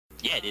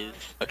Yeah, it is.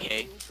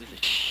 Okay, this is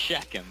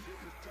Shechem.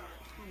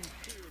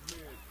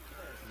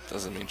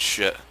 Doesn't mean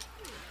shit.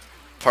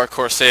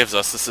 Parkour saves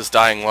us. This is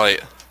Dying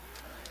Light.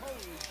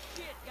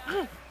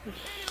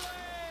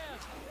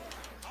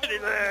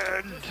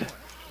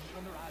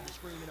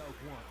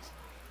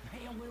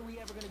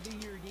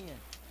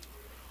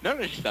 No,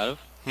 I just thought of.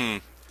 Hmm.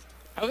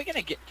 How are we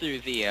gonna get through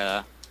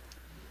the,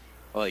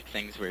 like,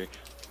 things where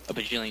a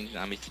bajillion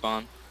zombies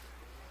spawn?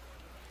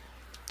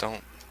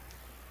 Don't.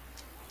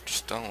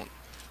 Just don't.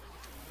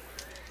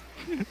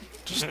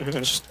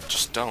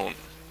 just don't.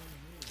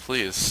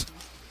 Please.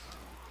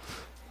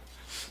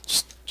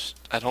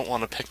 I don't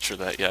want to picture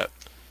that yet.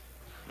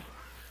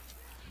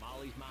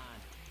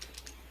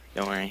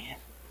 Don't worry.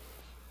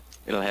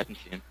 It'll happen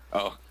soon.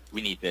 Oh,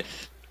 we need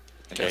this.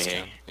 Yes,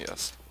 Okay. Ken.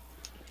 Yes.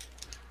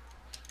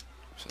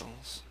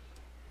 Pills.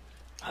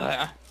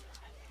 I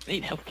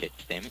need health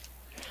kits, damn it.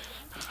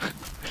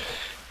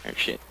 Oh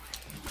shit.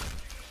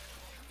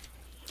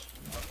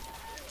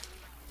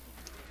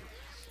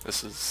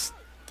 This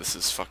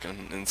is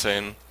fucking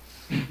insane.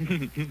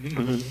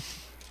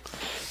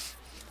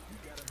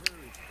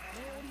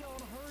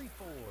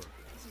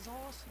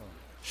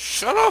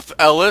 Shut up,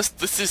 Ellis.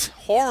 This is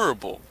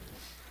horrible.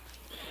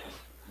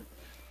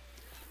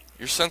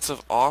 Your sense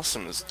of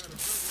awesome is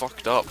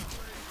fucked up.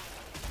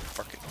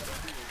 Fuck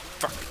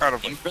out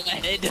of Aim for the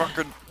head.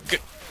 Fucking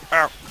get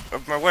out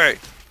of my way.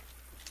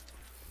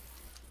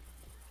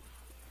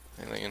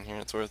 Anything in here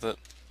that's worth it?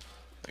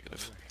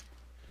 Negative.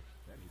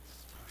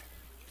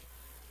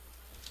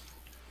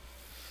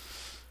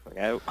 Look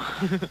out.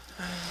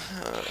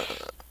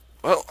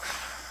 Well,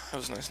 it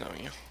was nice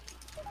knowing you.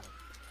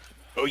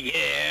 Oh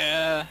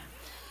yeah!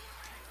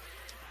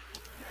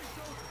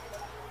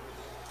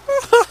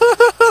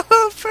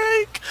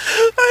 Frank,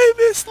 I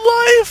miss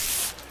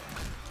life.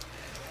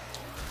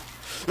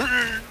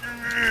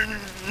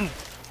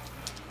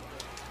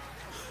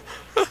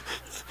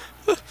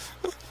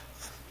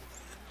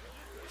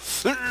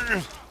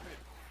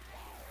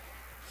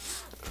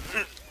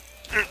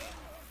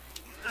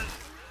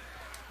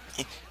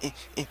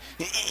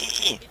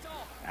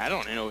 I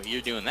don't know what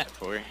you're doing that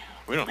for.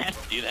 We don't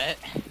have to do that.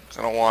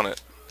 I don't want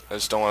it. I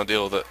just don't want to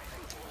deal with it.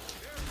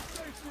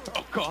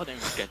 Oh god, I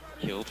almost got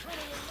killed.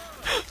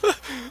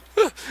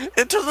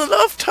 Into the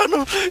love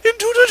tunnel! Into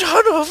the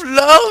tunnel of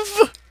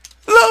love!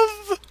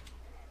 Love!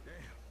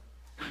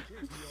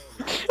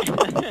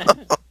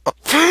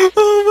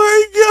 Oh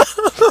my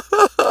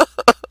god!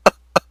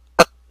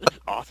 This is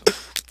awesome.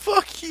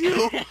 Fuck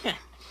you!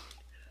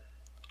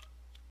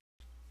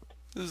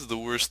 This is the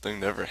worst thing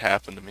that ever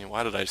happened to me.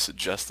 Why did I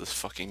suggest this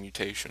fucking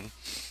mutation?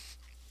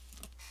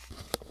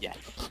 Yes.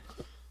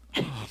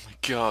 Oh my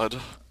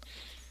god.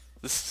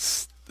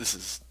 This.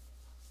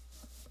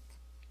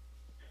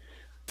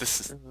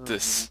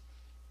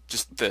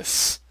 Just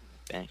this.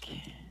 Back.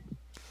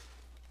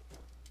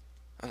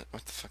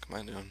 What the fuck am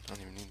I doing? I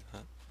don't even need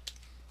that.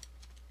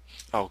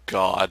 Oh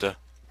god.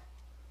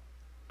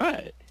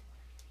 What?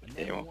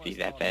 It won't be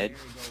that bad.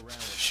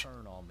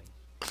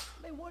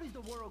 What is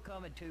the world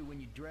coming to when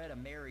you dread a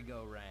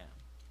merry-go-round?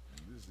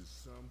 This is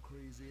some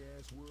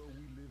crazy-ass world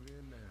we live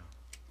in now.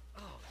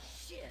 Oh,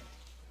 shit!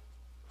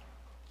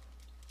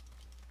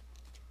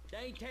 They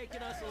ain't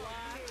taking us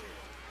alive.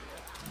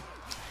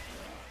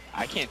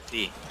 I can't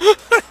see.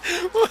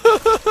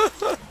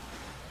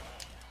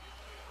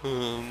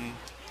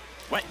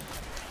 What?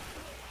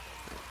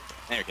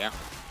 There we go.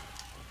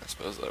 I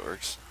suppose that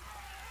works.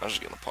 I was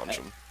just gonna punch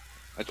him.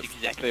 That's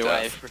exactly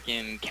why I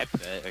freaking kept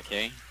that,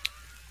 okay?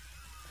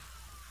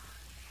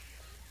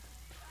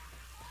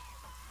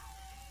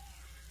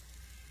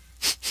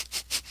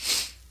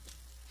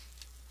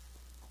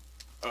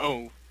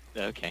 Oh,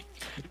 okay.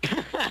 Where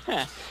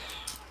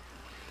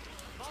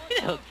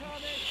the hell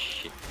did this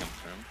shit come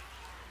from?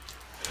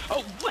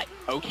 Oh, what?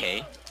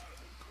 Okay.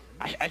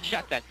 I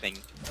shot that thing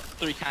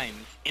 3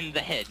 times in the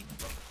head.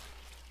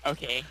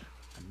 Okay.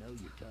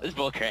 This is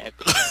bullcrap.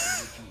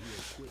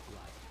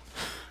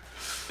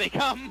 They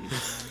come!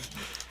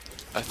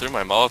 I threw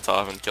my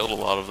Molotov and killed a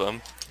lot of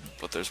them,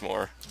 but there's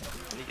more.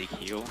 I need to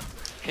heal.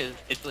 Because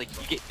it's like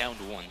you get downed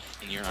once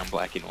and you're on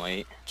black and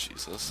white.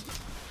 Jesus.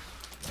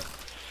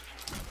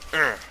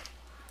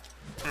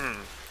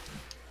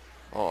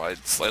 Oh, I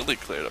slightly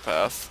cleared a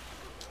path.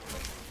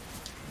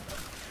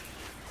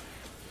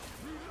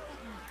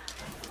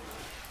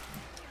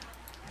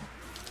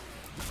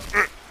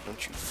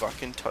 Don't you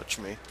fucking touch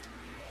me.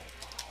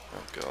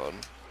 Oh god.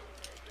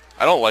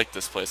 I don't like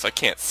this place. I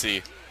can't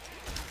see.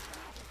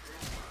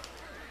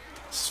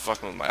 This is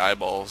fucking with my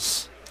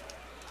eyeballs.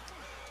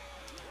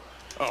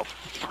 Oh,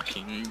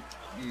 fucking...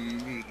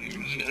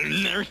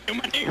 There's so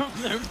many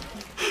of them!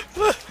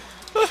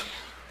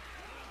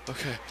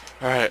 Okay,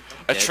 alright.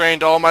 I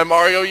trained all my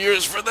Mario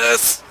years for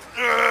this!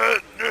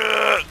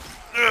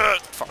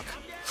 Fuck.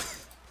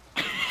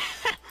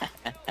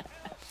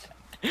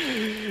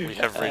 We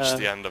have reached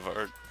the end of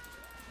our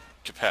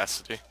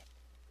capacity.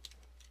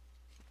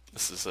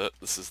 This is it.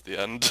 This is the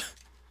end.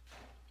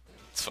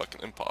 It's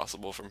fucking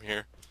impossible from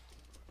here.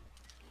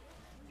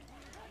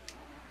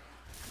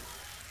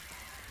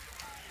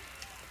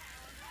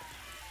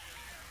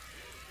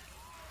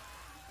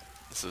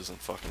 This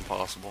isn't fucking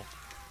possible.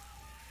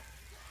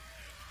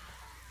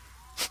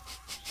 That's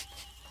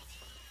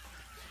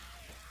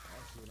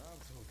what I'm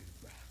talking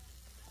about.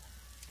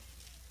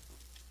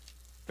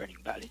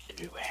 Burning bodies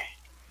everywhere.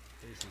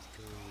 This is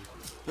cool.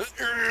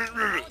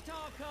 Reload! What's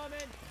all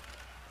coming?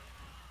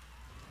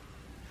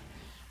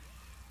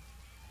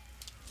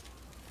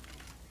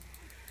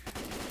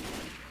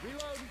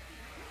 Reloading.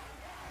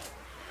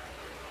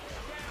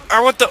 I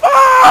want the.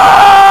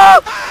 Ah!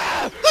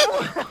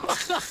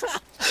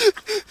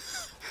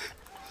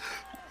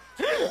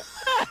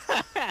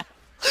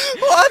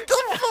 What the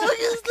fuck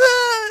is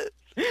that?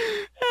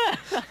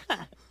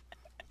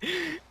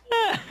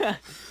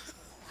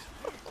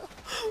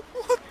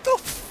 What the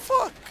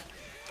fuck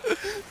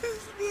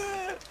is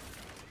that?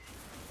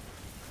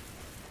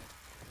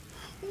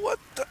 What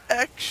the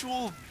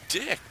actual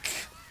dick?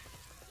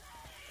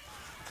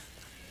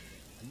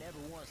 I never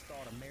once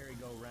thought a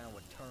merry-go-round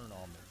would turn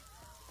on me.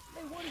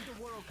 Hey, what is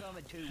the world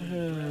coming to when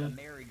you dread a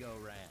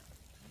merry-go-round?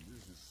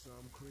 This is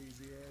some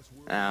crazy ass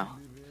world Oh.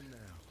 we live in now.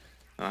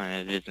 Oh,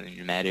 it doesn't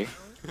even matter.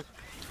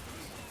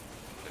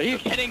 Are you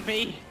kidding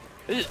me?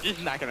 This is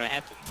not gonna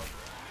happen.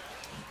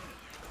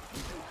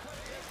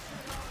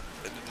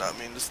 I did not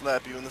mean to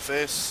slap you in the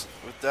face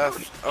with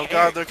death. Oh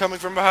god, they're coming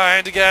from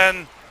behind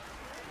again!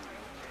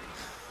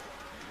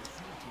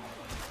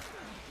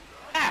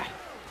 Ah!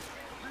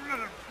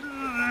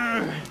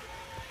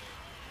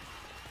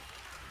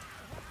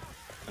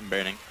 I'm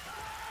burning.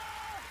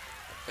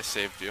 I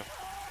saved you.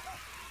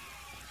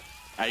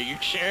 Are you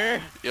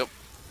sure? Yep.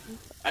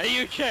 Are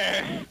you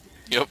sure?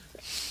 Yep.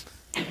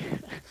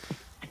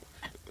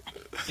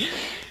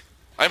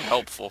 I'm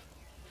helpful.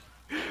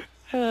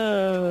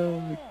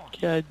 Oh,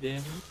 god damn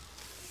it.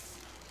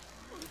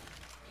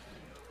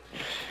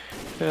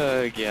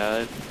 Oh,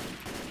 god.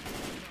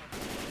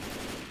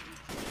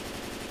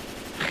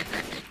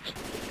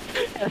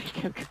 I was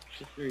so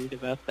just read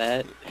about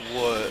that.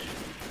 What?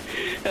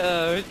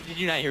 Oh, did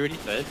you not hear what he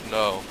said?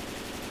 No.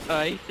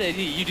 He said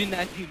you did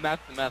not do mouth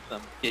to mouth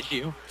them, did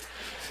you?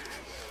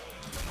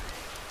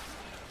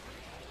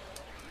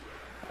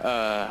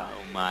 Oh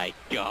my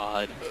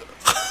god.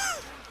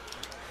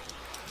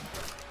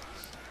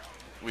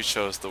 We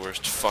chose the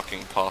worst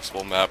fucking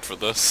possible map for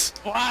this.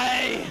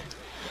 Why?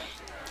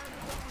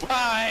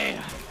 Why?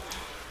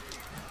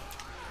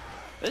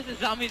 This is a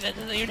zombie that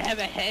doesn't even have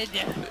a head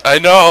I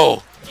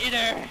know!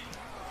 either.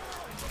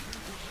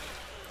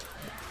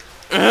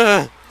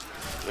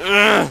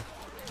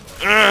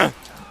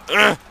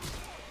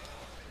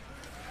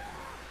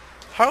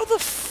 How the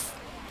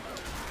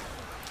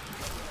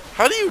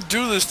How do you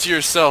do this to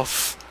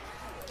yourself?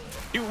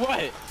 Do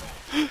what?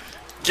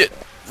 Get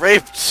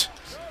raped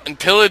and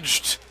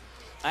pillaged.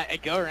 I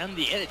go around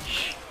the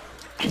edge.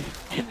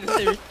 And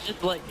there's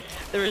just like,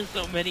 there were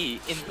so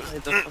many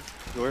inside the fucking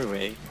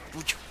doorway.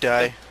 Would you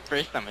die?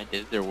 First time I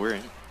did, there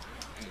weren't.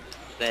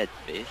 Sad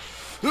face.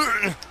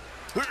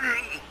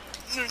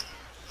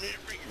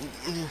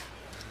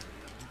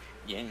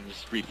 Yeah, and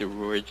just reap the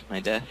rewards of my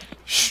death.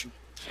 Shh.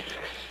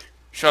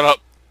 Shut up.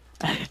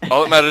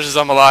 All that matters is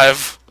I'm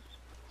alive.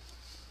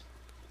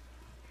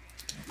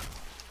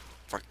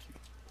 Fuck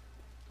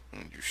you.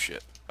 You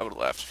shit. I would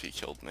have laughed if he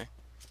killed me.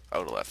 I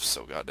would have laughed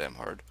so goddamn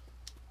hard.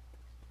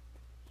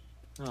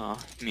 Oh,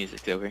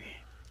 music's over.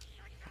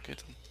 Okay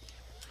then.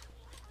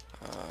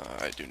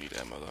 I do need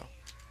ammo though.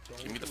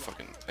 Give me the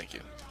fucking... Thank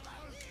you.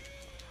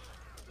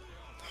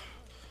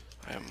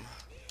 I'm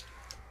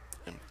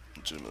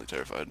legitimately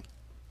terrified.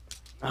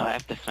 Oh, I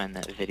have to find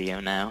that video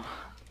now.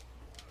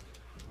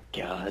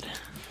 God.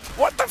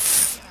 What the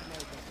f...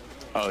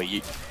 Oh,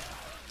 you...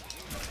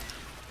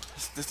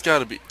 This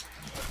gotta be...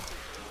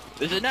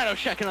 There's an auto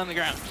shotgun on the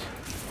ground.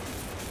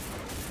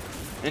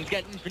 And it's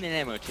got infinite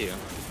ammo too,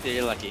 so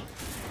you're lucky.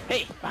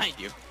 Hey, behind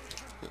you.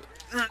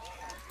 You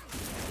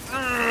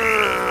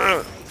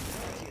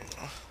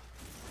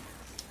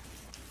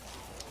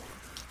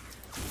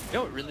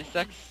know what really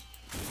sucks?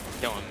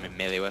 Don't want a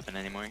melee weapon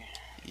anymore.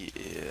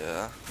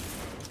 Yeah.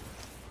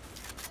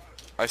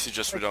 I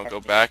suggest we don't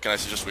go back, and I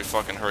suggest we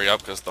fucking hurry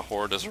up because the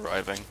horde is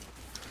arriving.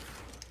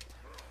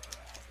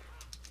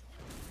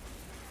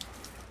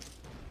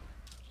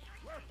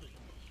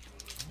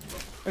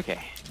 Okay.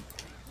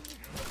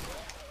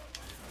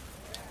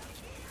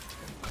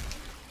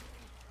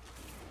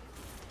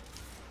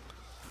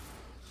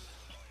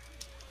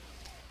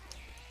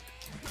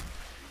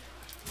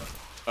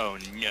 Oh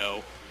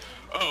no.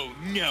 Oh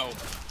no.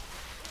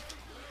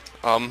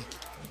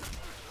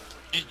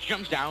 Just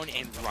jump down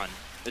and run.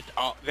 That's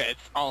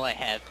all I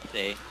have to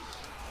say.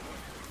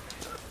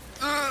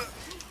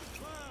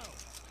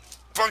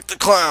 Fuck the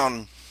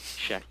clown!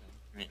 Check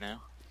right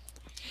now.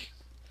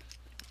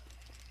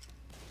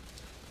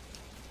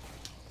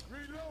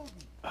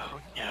 Oh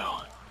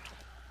no.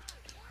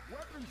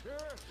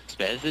 As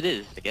bad as it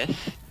is, I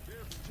guess.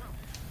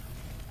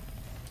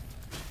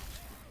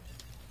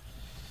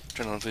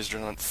 Adrenaline, please,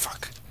 adrenaline.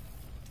 Fuck.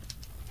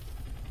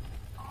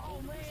 Oh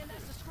man,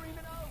 that's the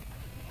screaming oak.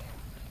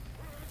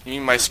 You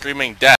mean my screaming death?